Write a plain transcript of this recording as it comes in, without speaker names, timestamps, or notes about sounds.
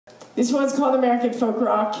This one's called American Folk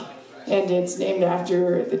Rock, and it's named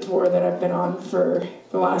after the tour that I've been on for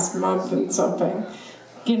the last month and something.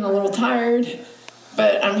 Getting a little tired,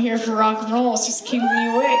 but I'm here for rock and roll. It's just keeping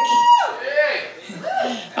me awake.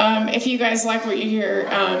 If you guys like what you hear,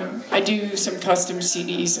 I do some custom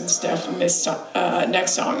CDs and stuff, and this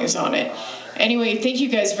next song is on it. Anyway, thank you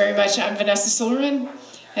guys very much. I'm Vanessa Silberman,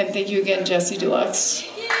 and thank you again, Jesse Deluxe.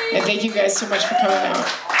 And thank you guys so much for coming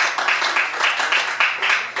out.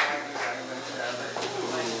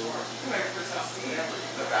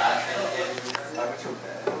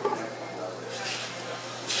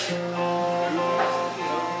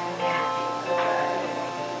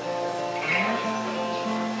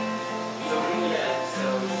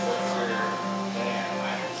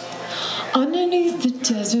 Underneath the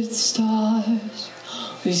desert stars,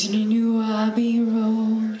 listening to Abbey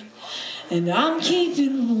Road, and I'm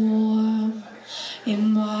keeping warm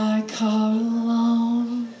in my car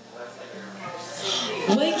alone.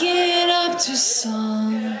 Waking up to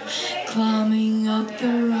sun, climbing up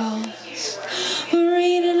the rocks,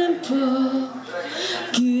 reading a book,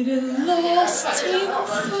 getting lost in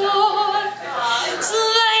thought. So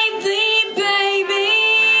lately, baby,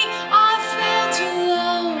 I felt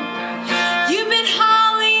alone. You've been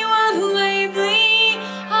Hollywood lately,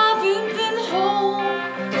 I haven't been home.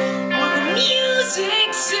 When the music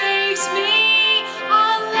saves me, I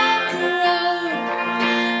love the road.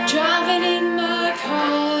 Driving in my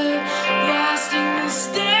car, blasting the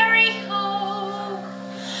stereo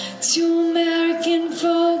to American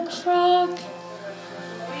folk rock.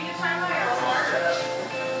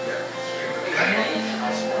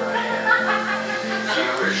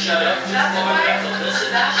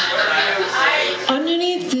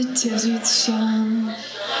 Underneath the desert sun,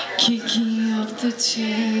 kicking up the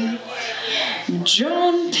tape, I'm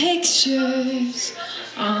drawing pictures,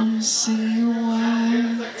 I'm singing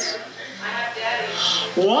words.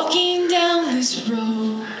 Walking down this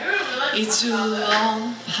road, it's a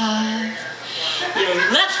long path. You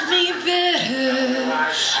left me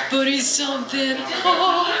bitter, but it's something I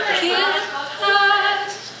can't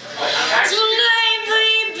hide. So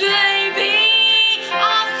lately, baby, I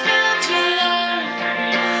felt alone.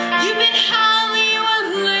 You've been Hollywood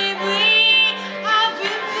lately, I've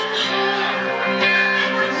been home.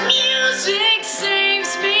 When music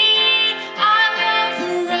saves me, I love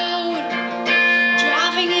the road.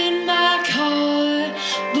 Driving in my car,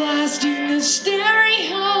 blasting the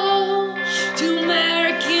stereo to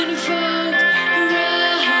American folk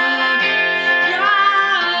rock,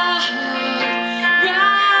 rock,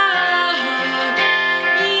 rock,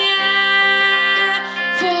 yeah,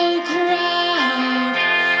 folk rock,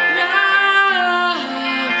 rock,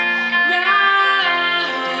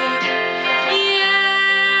 rock, yeah.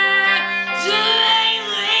 So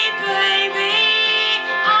lately, baby,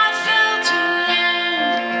 I felt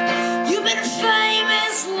alone. You've been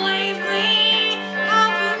famous lately, I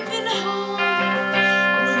haven't been home.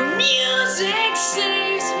 When the music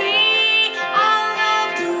saves me, I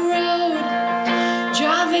love the road.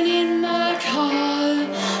 Driving in my car,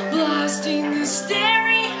 blasting the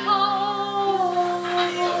stereo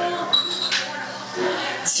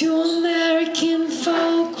to American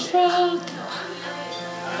folk rock.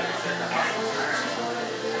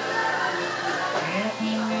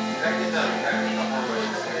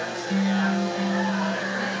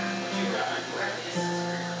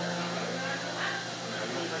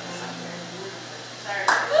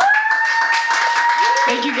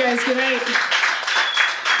 Thank you guys. Good night.